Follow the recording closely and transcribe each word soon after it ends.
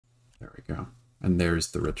There we go. And there's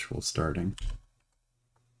the ritual starting.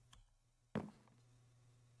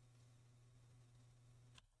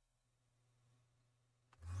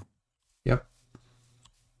 Yep.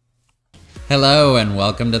 Hello and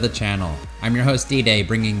welcome to the channel. I'm your host D-Day,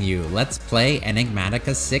 bringing you Let's Play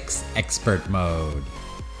Enigmatica 6 Expert Mode.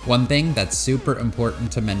 One thing that's super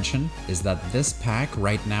important to mention is that this pack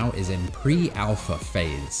right now is in pre-alpha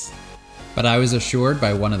phase. But I was assured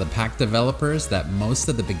by one of the pack developers that most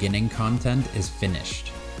of the beginning content is finished.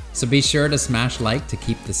 So be sure to smash like to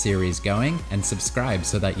keep the series going and subscribe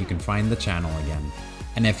so that you can find the channel again.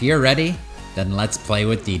 And if you're ready, then let's play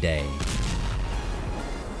with D-Day.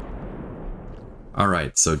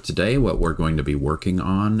 Alright, so today what we're going to be working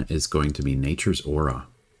on is going to be Nature's Aura.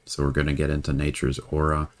 So we're going to get into Nature's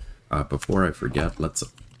Aura. Before I forget, let's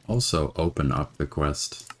also open up the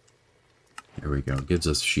quest. There we go. It gives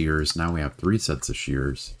us shears. Now we have 3 sets of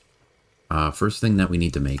shears. First thing that we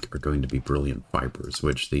need to make are going to be brilliant fibers,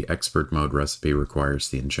 which the expert mode recipe requires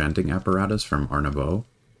the enchanting apparatus from our nouveau.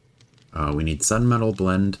 We need sun metal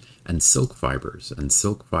blend and silk fibers, and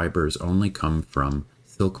silk fibers only come from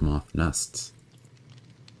silk moth nests.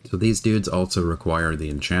 So these dudes also require the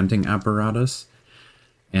enchanting apparatus,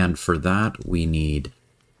 and for that we need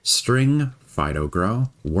string, phytogrow,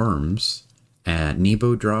 worms, and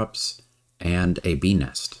nouveau drops, and a bee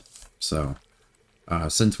nest. So,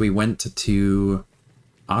 since we went to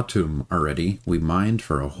Autumn already, we mined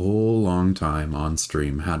for a whole long time on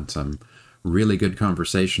stream, had some really good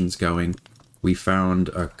conversations going. We found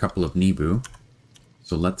a couple of nouveau,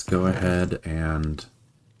 so let's go ahead and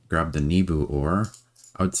grab the nouveau ore.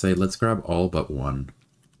 I would say let's grab all but one.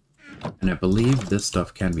 And I believe this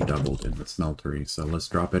stuff can be doubled in the smeltery, so let's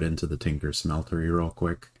drop it into the Tinker smeltery real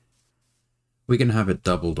quick. We can have it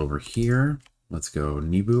doubled over here. Let's go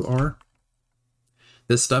nouveau ore.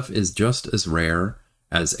 This stuff is just as rare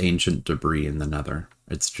as ancient debris in the nether.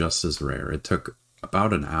 It's just as rare. It took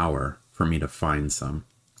about an hour for me to find some.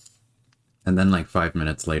 And then like 5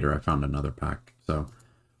 minutes later I found another pack. So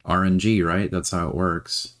RNG, right? That's how it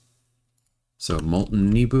works. So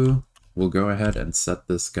molten nouveau, we'll go ahead and set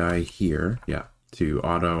this guy here, yeah, to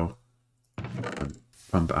auto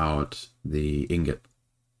pump out the ingot.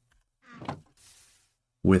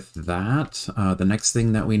 With that, the next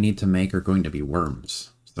thing that we need to make are going to be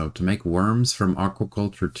worms. So to make worms from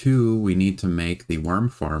Aquaculture 2, we need to make the worm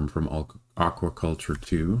farm from Aquaculture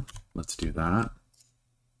 2. Let's do that.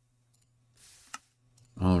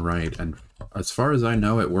 All right, and as far as I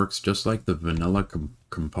know, it works just like the vanilla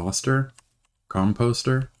composter.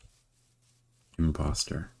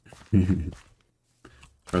 Imposter.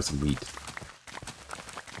 Press wheat.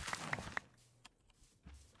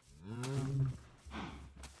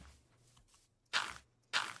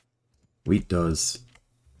 Wheat does.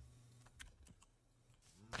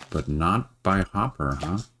 But not by hopper,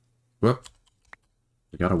 huh? Whoop.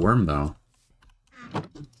 We got a worm, though.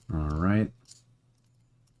 Alright.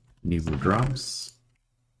 Nouveau drops.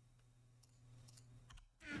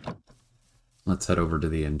 Let's head over to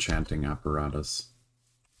the enchanting apparatus.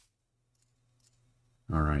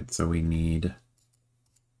 Alright, so we need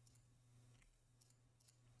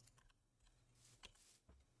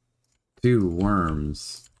 2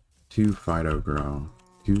 worms, 2 phytogrow,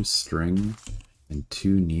 2 string, and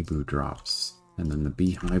 2 nouveau drops. And then the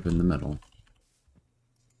beehive in the middle.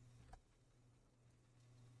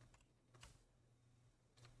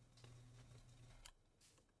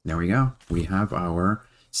 There we go. We have our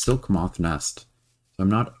silk moth nest. So I'm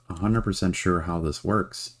not 100% sure how this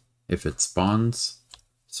works. If it spawns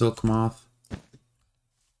silk moth,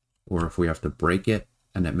 or if we have to break it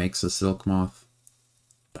and it makes a silk moth,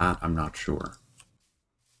 that I'm not sure.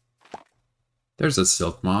 There's a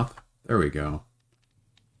silk moth. There we go.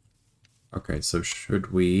 Okay, so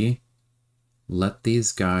should we let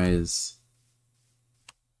these guys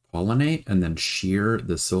pollinate and then shear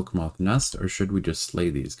the silk moth nest, or should we just slay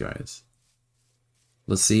these guys?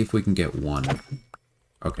 Let's see if we can get one.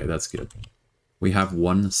 Okay, that's good. We have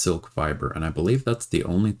 1 silk fiber, and I believe that's the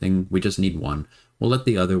only thing. We just need 1. We'll let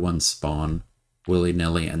the other one spawn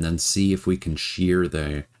willy-nilly and then see if we can shear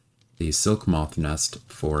the silk moth nest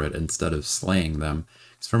for it instead of slaying them.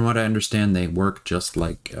 Because from what I understand, they work just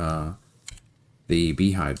like the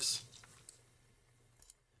beehives.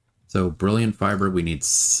 So brilliant fiber, we need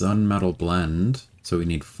sun metal blend. So we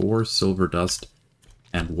need 4 silver dust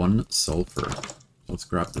and 1 sulfur. Let's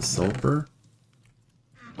grab the sulfur.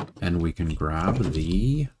 And we can grab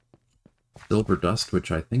the silver dust,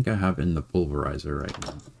 which I think I have in the pulverizer right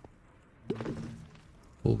now.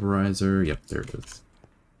 Pulverizer, yep, there it is.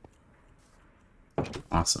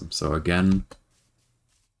 Awesome. So again,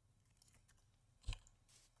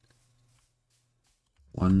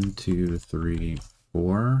 1, 2, 3,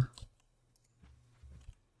 4.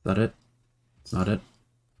 Is that it? It's not it?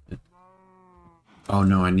 Oh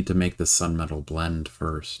no, I need to make the sunmetal blend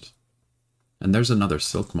first. And there's another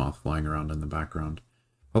silk moth flying around in the background.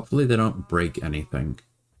 Hopefully they don't break anything.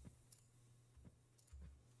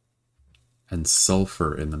 And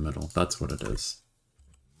sulfur in the middle. That's what it is.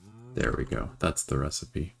 There we go. That's the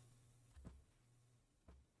recipe.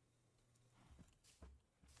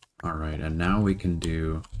 Alright, and now we can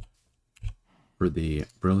do, for the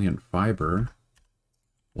brilliant fiber,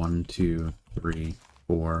 1, 2, 3,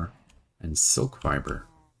 4, and silk fiber.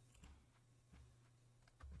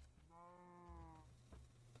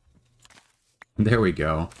 There we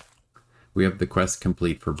go. We have the quest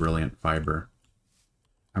complete for brilliant fiber.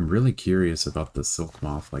 I'm really curious about the silk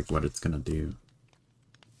moth, like what it's gonna do.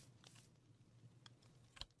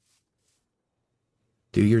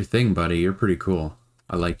 Do your thing, buddy. You're pretty cool.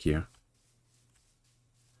 I like you.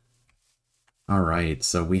 Alright,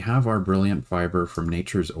 so we have our brilliant fiber from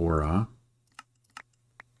Nature's Aura.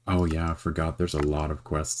 Oh yeah, I forgot there's a lot of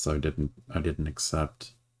quests I didn't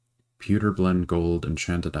accept. Pewter blend gold,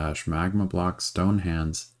 enchanted ash, magma block, stone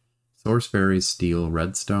hands, source berries, steel,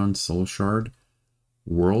 redstone, soul shard,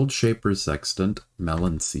 world shaper sextant,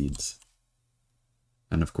 melon seeds.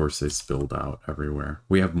 And of course they spilled out everywhere.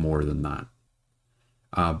 We have more than that.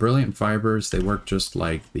 Brilliant fibers, they work just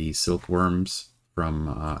like the silkworms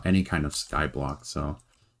from any kind of sky block. So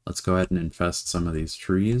let's go ahead and infest some of these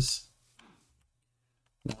trees.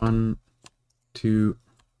 1, 2,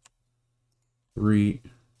 3.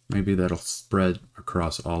 Maybe that'll spread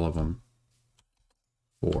across all of them.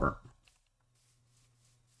 4.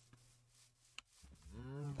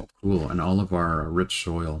 Oh, cool. And all of our rich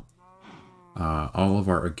soil. All of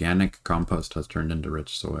our organic compost has turned into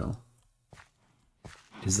rich soil.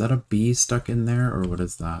 Is that a bee stuck in there, or what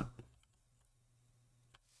is that?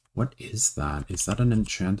 What is that? Is that an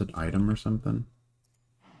enchanted item or something?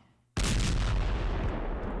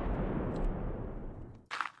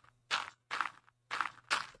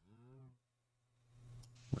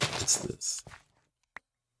 What is this?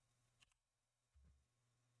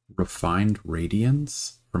 Refined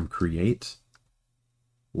radiance from Create?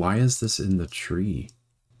 Why is this in the tree?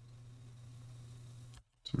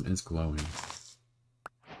 This one is glowing.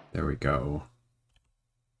 There we go.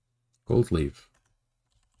 Gold leaf.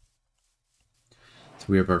 So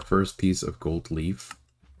we have our first piece of gold leaf.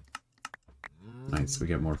 Nice, we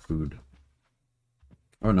get more food.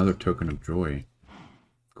 Oh, another token of joy.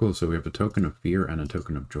 Cool, so we have a token of fear and a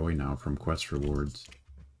token of joy now from quest rewards.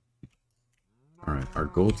 Alright, our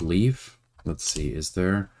gold leaf. Let's see, is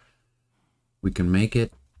there... We can make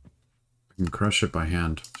it... We can crush it by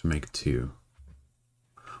hand to make 2.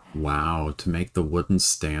 Wow, to make the wooden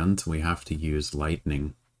stand, we have to use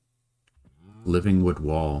lightning. Livingwood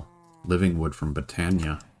wall. Livingwood from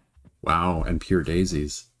Botania. Wow, and pure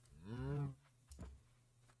daisies.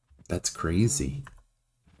 That's crazy.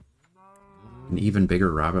 An even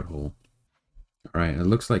bigger rabbit hole. Alright, it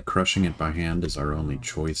looks like crushing it by hand is our only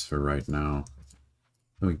choice for right now.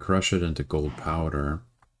 So we crush it into gold powder.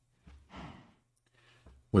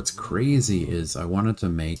 What's crazy is I wanted to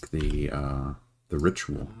make the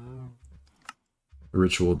ritual. The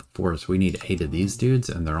ritual of the forest. We need 8 of these dudes,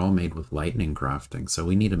 and they're all made with lightning crafting. So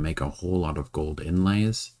we need to make a whole lot of gold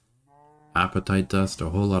inlays, appetite dust, a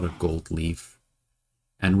whole lot of gold leaf,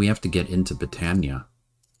 and we have to get into Botania.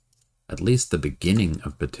 At least the beginning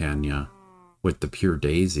of Botania with the pure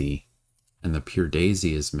daisy, and the pure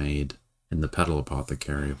daisy is made in the petal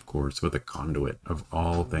apothecary, of course, with a conduit of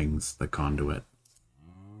all things, the conduit.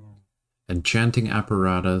 Enchanting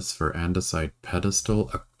apparatus for andesite pedestal,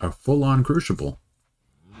 a full-on crucible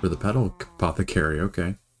for the petal apothecary,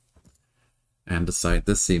 okay. Andesite,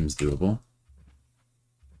 this seems doable.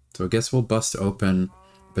 So I guess we'll bust open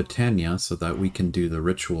Botania so that we can do the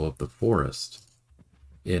ritual of the forest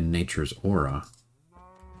in Nature's Aura.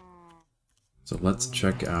 So let's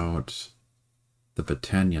check out the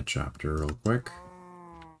Botania chapter real quick.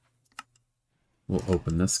 We'll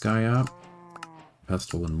open this guy up.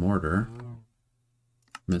 Pestle and mortar.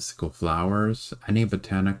 Mystical flowers. Any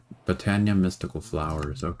Botania mystical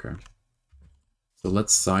flowers. Okay. So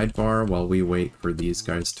let's sidebar while we wait for these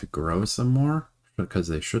guys to grow some more, because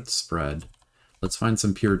they should spread. Let's find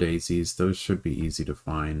some pure daisies. Those should be easy to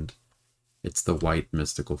find. It's the white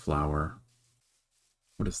mystical flower.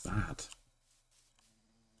 What is that?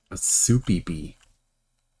 A soupy bee.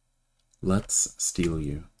 Let's steal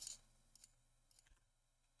you.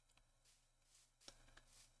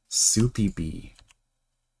 Soupy bee.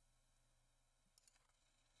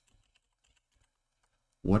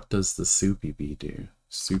 What does the soupy bee do?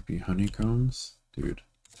 Soupy honeycombs? Dude,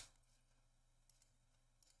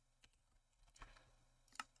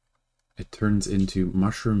 It turns into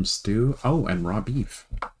mushroom stew. Oh, and raw beef.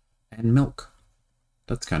 And milk.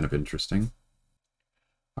 That's kind of interesting.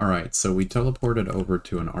 Alright, so we teleported over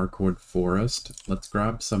to an arcwood forest. Let's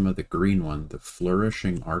grab some of the green one, the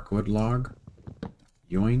flourishing arcwood log.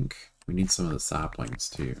 Yoink. We need some of the saplings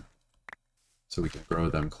too, so we can grow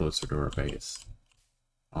them closer to our base.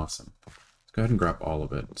 Awesome. Let's go ahead and grab all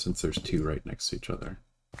of it, since there's two right next to each other.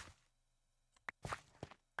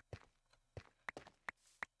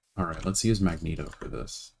 Alright, let's use Magneto for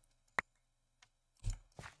this.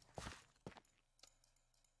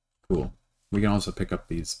 Cool. We can also pick up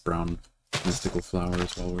these brown mystical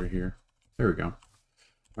flowers while we're here. There we go.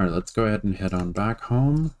 Alright, let's go ahead and head on back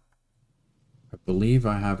home. I believe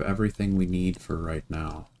I have everything we need for right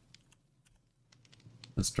now.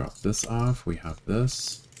 Let's drop this off. We have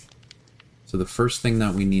this. So the first thing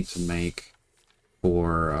that we need to make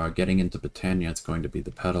for getting into Botania is going to be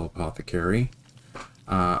the Petal Apothecary.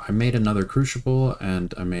 I made another crucible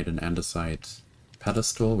and I made an andesite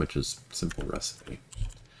pedestal, which is simple recipe.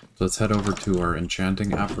 So let's head over to our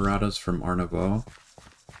enchanting apparatus from our nouveau.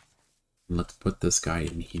 And let's put this guy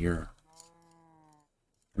in here.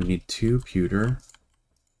 We need 2 pewter.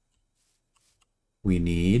 We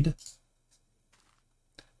need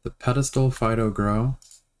the pedestal phyto grow.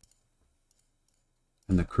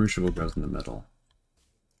 And the crucible goes in the middle.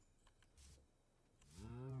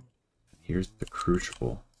 Here's the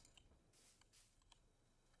crucible.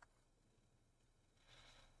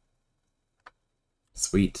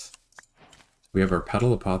 Sweet. We have our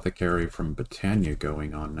Petal Apothecary from Botania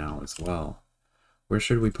going on now as well. Where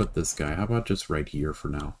should we put this guy? How about just right here for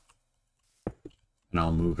now? And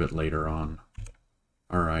I'll move it later on.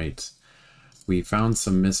 Alright. We found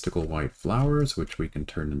some mystical white flowers, which we can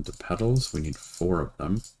turn into petals. We need 4 of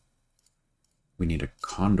them. We need a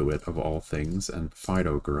conduit of all things, and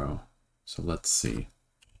phyto grow. So let's see.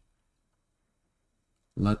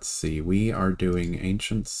 Let's see. We are doing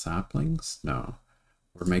ancient saplings? No.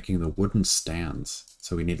 We're making the wooden stands.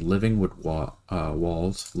 So we need livingwood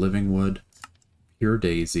walls, livingwood, pure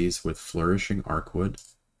daisies with flourishing arcwood.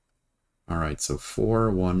 Alright, so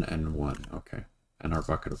 4, 1, and 1. Okay. And our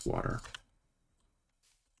bucket of water.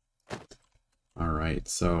 Alright,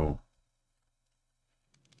 so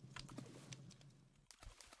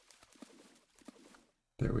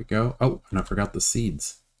there we go. Oh, and I forgot the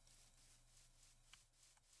seeds.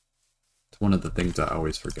 It's one of the things I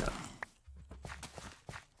always forget.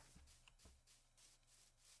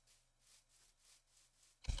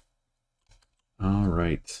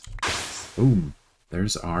 Alright. Boom.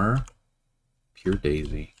 There's our pure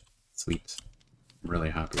daisy. Sweet. I'm really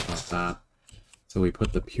happy about that. So we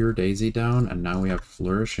put the pure daisy down, and now we have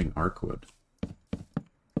flourishing arcwood.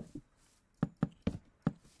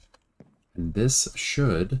 And this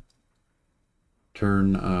should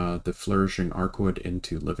turn the flourishing arcwood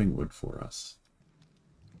into living wood for us.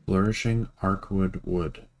 Flourishing arcwood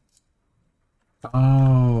wood.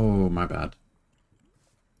 Oh, my bad.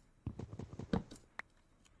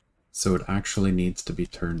 So it actually needs to be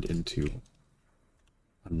turned into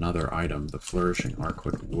another item, the flourishing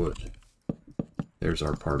arcwood wood. There's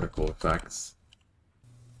our particle effects.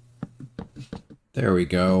 There we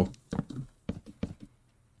go.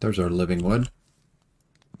 There's our living wood.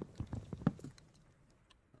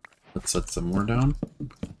 Let's set some more down.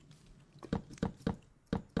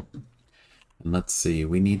 And let's see,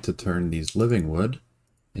 we need to turn these living wood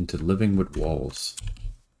into living wood walls.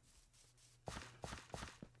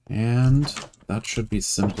 And that should be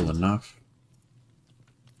simple enough.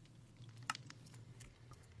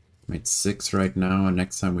 Made 6 right now, and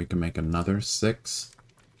next time we can make another 6.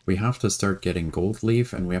 We have to start getting gold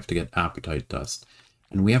leaf, and we have to get apatite dust.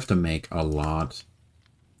 And we have to make a lot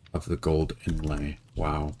of the gold inlay.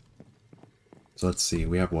 Wow. So let's see,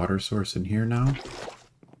 we have water source in here now.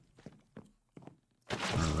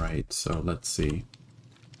 Alright, so let's see.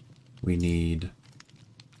 We need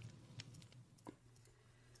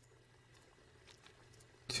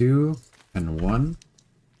 2 and 1.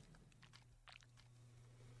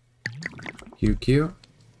 QQ.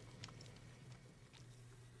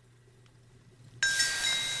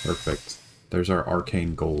 Perfect. There's our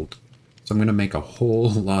arcane gold. So I'm going to make a whole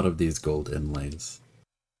lot of these gold inlays.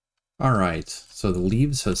 Alright, so the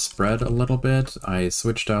leaves have spread a little bit. I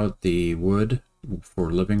switched out the wood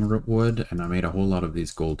for living wood, and I made a whole lot of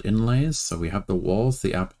these gold inlays. So we have the walls,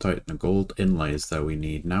 the apatite, and the gold inlays that we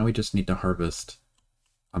need. Now we just need to harvest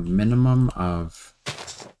a minimum of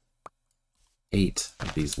 8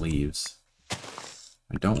 of these leaves.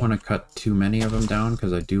 I don't want to cut too many of them down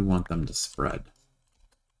because I do want them to spread.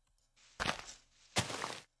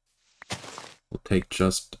 We'll take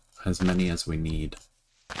just as many as we need.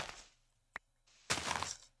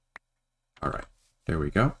 There we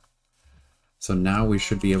go. So now we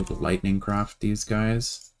should be able to lightning craft these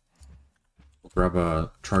guys. We'll grab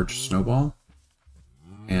a charged snowball,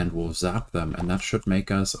 and we'll zap them, and that should make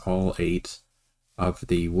us all 8 of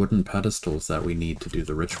the wooden pedestals that we need to do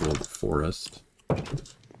the ritual of the forest.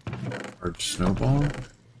 Charged snowball. There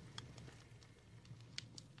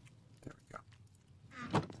we go.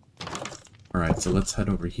 Alright, so let's head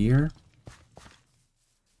over here.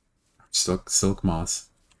 Silk moss.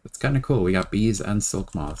 That's kind of cool. We got bees and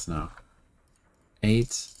silk moths now.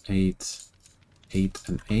 8, 8, 8,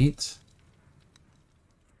 and 8.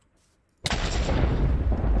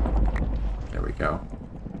 There we go.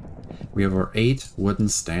 We have our 8 wooden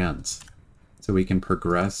stands. So we can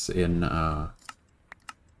progress in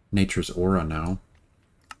nature's aura now.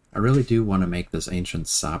 I really do want to make this ancient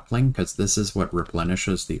sapling, because this is what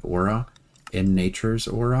replenishes the aura in nature's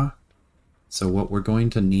aura. So what we're going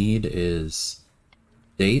to need is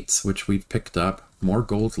dates, which we've picked up, more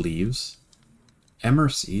gold leaves, emmer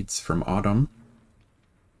seeds from autumn,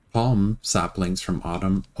 palm saplings from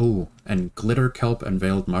autumn, oh, and glitter kelp and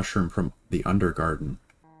veiled mushroom from the undergarden.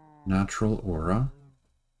 Natural aura.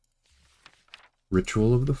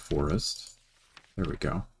 Ritual of the forest. There we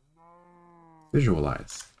go.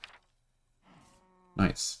 Visualize.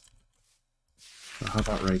 Nice. So how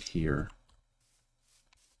about right here?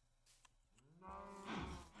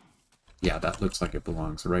 Yeah, that looks like it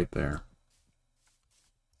belongs right there.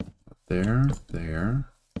 There, there,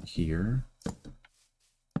 here.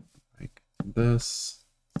 Like this.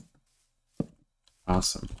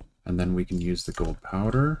 Awesome. And then we can use the gold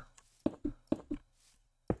powder.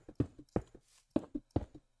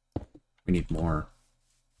 We need more.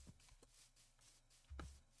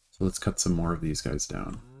 So let's cut some more of these guys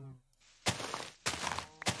down.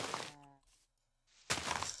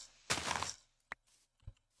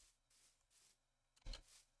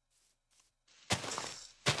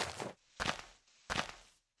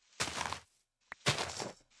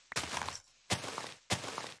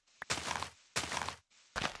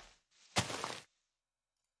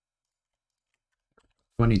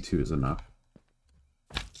 $22 is enough.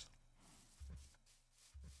 There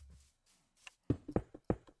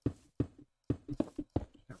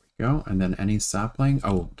we go. And then any sapling.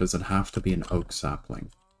 Oh, does it have to be an oak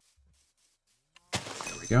sapling? There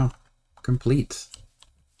we go. Complete.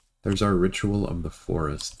 There's our ritual of the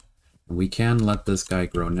forest. We can let this guy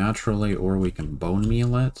grow naturally, or we can bone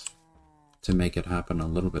meal it to make it happen a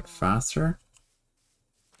little bit faster.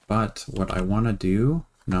 But what I want to do,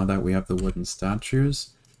 now that we have the wooden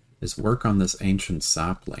statues, is work on this ancient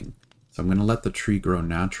sapling. So I'm going to let the tree grow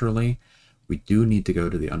naturally. We do need to go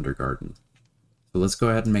to the undergarden. So let's go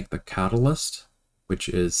ahead and make the catalyst, which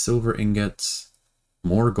is silver ingots,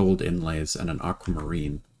 more gold inlays, and an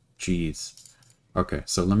aquamarine. Jeez. Okay,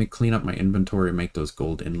 so let me clean up my inventory and make those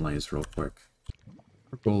gold inlays real quick.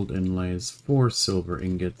 4 gold inlays, 4 silver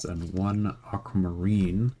ingots, and 1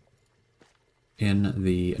 aquamarine in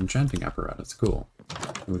the enchanting apparatus. Cool.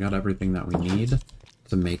 We got everything that we need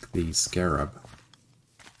to make the scarab.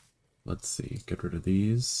 Let's see, get rid of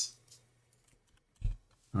these.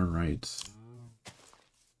 All right.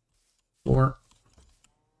 4.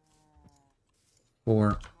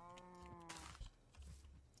 4.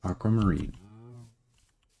 Aquamarine.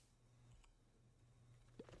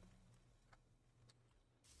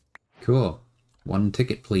 Cool. 1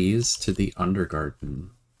 ticket, please, to the undergarden.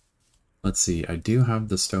 Let's see, I do have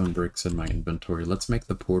the stone bricks in my inventory. Let's make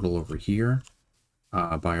the portal over here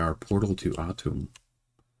by our portal to Atum.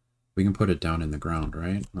 We can put it down in the ground,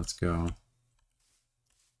 right? Let's go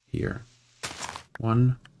here.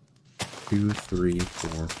 1, 2, 3,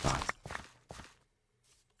 4, 5.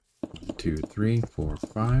 1, 2, 3, 4,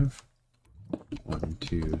 5. 1,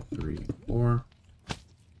 2, 3, 4.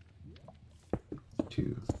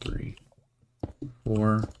 2, 3,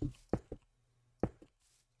 4.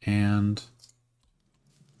 And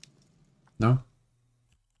no?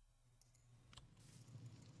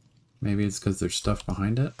 Maybe it's because there's stuff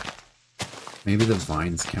behind it? Maybe the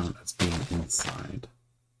vines count as being inside.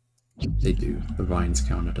 They do. The vines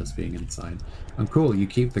count it as being inside. Oh, cool. You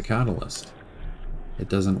keep the catalyst. It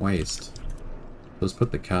doesn't waste. Let's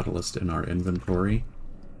put the catalyst in our inventory.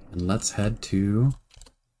 And let's head to...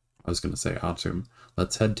 I was going to say Atum.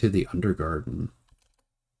 Let's head to the undergarden.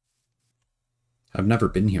 I've never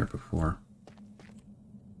been here before.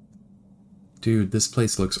 Dude, this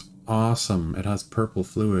place looks awesome. It has purple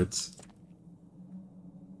fluids.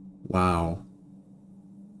 Wow.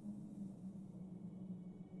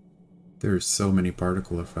 There's so many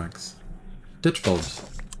particle effects. Ditch bulbs.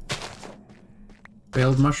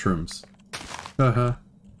 Veiled mushrooms. Haha.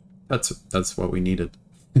 That's what we needed.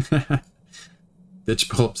 Ditch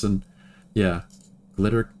bulbs and... yeah.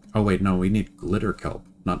 Glitter... oh wait, no, we need glitter kelp,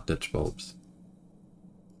 not ditch bulbs.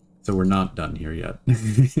 So we're not done here yet.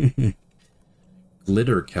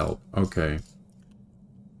 Glitter kelp, okay.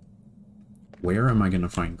 Where am I going to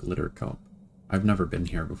find glitter kelp? I've never been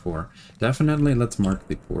here before. Definitely let's mark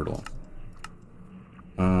the portal.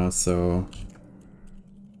 So...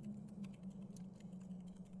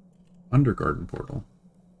 Undergarden portal.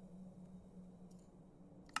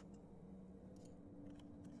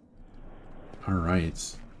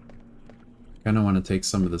 Alright. Kinda want to take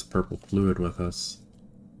some of this purple fluid with us.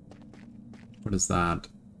 What is that?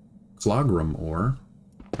 Clogram ore.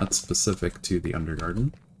 That's specific to the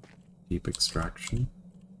Undergarden. Deep extraction.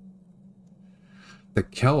 The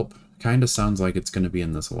kelp kinda sounds like it's gonna be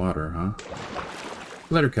in this water, huh?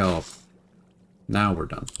 Glitter kelp. Now we're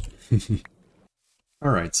done.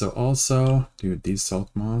 Alright, so also, dude, these salt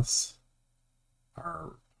moths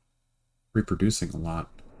are reproducing a lot.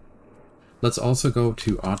 Let's also go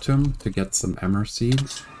to autumn to get some emmer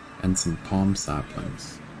seeds and some palm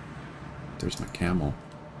saplings. There's my camel.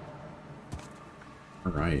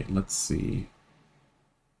 Alright, let's see.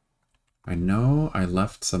 I know I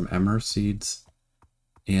left some emmer seeds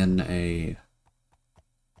in a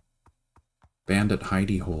bandit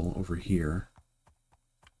hidey hole over here.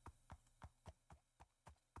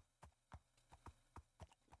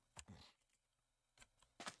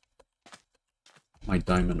 My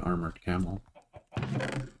diamond armored camel.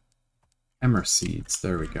 Emmer seeds,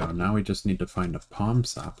 there we go. Now we just need to find a palm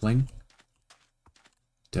sapling.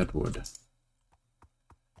 Deadwood.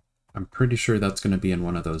 I'm pretty sure that's going to be in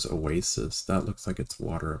one of those oases. That looks like it's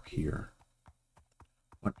water up here.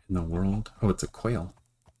 What in the world? Oh, it's a quail.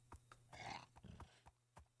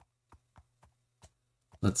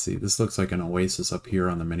 Let's see, this looks like an oasis up here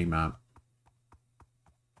on the minimap.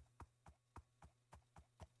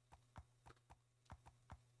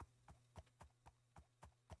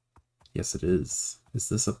 Yes, it is. Is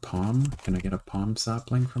this a palm? Can I get a palm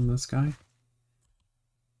sapling from this guy?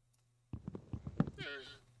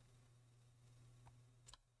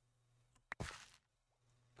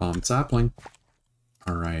 Palm sapling.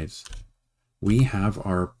 Alright. We have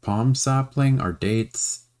our palm sapling, our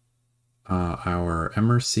dates, our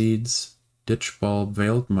emmer seeds, ditch bulb,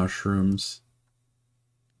 veiled mushrooms.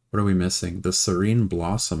 What are we missing? The serene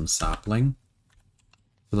blossom sapling.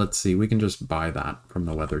 So let's see, we can just buy that from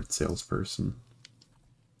the weathered salesperson.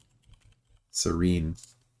 Serene.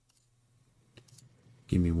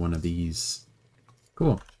 Give me one of these.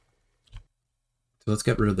 Cool. So let's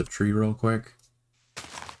get rid of the tree real quick.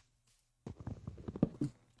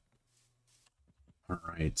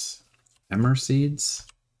 Alright. Emmer seeds.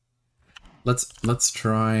 Let's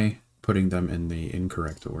try putting them in the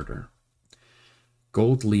incorrect order.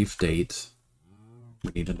 Gold leaf date.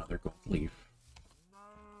 We need another gold leaf.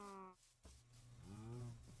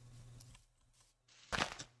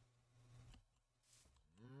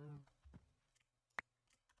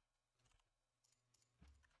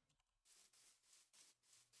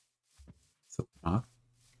 So,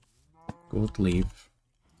 gold leaf,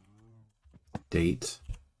 date,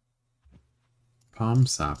 palm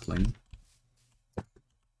sapling,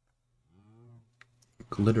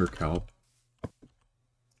 glitter kelp,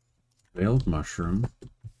 veiled mushroom,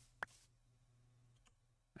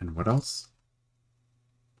 and what else?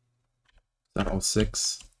 Is that all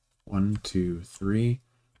 6? 1, 2, 3,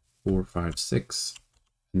 4, 5, 6,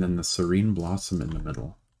 and then the serene blossom in the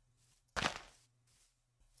middle.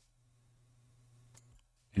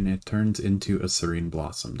 And it turns into a serene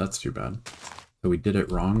blossom. That's too bad. So we did it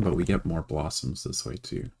wrong, but we get more blossoms this way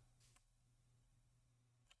too.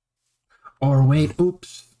 Or wait,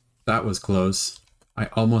 oops. That was close. I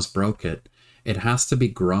almost broke it. It has to be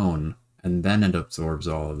grown, and then it absorbs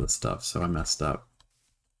all of the stuff, so I messed up.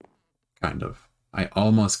 Kind of. I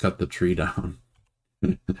almost cut the tree down.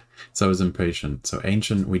 So I was impatient. So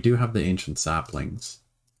ancient, we do have the ancient saplings.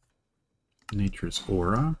 Nature's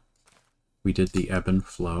aura. We did the ebb and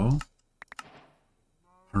flow.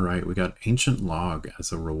 Alright, we got ancient log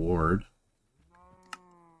as a reward.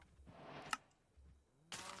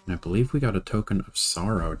 And I believe we got a token of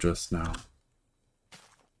sorrow just now.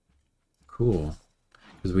 Cool.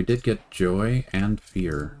 Because we did get joy and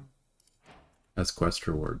fear as quest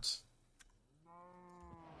rewards.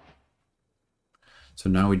 So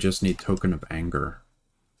now we just need token of anger.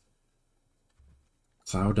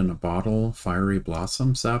 Cloud in a bottle, fiery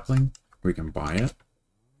blossom sapling. We can buy it.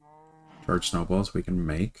 Charge snowballs we can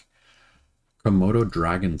make. Komodo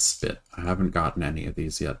dragon spit. I haven't gotten any of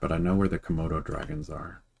these yet, but I know where the Komodo dragons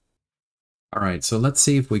are. Alright, so let's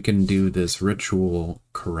see if we can do this ritual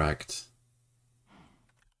correct.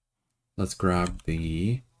 Let's grab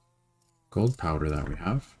the gold powder that we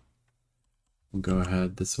have. We'll go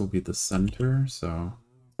ahead, this will be the center, so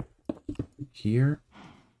here.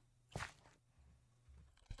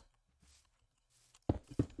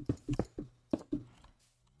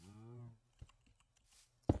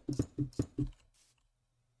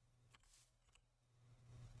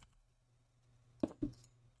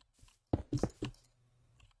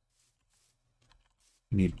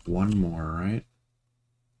 We need one more, right?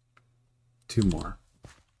 Two more.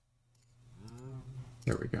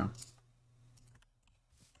 There we go.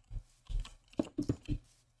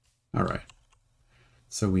 All right.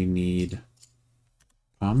 So we need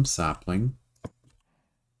palm sapling,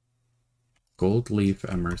 gold leaf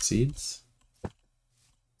emmer seeds,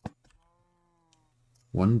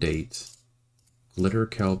 1 date, glitter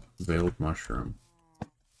kelp veiled mushroom.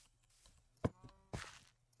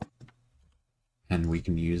 And we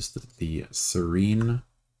can use the serene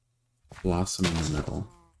blossom in the middle.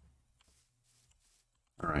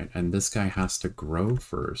 All right, and this guy has to grow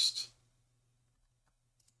first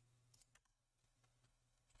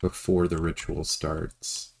before the ritual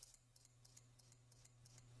starts.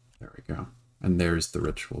 There we go. And there's the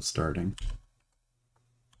ritual starting.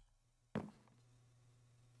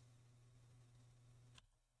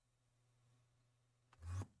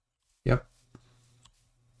 Yep.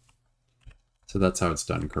 So that's how it's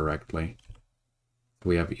done correctly.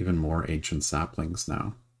 We have even more ancient saplings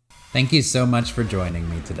now. Thank you so much for joining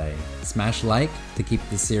me today. Smash like to keep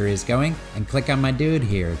the series going, and click on my dude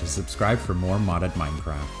here to subscribe for more modded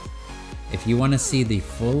Minecraft. If you want to see the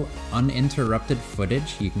full uninterrupted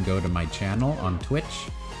footage, you can go to my channel on Twitch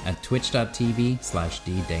at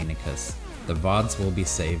twitch.tv/ddainicus. The VODs will be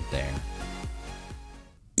saved there.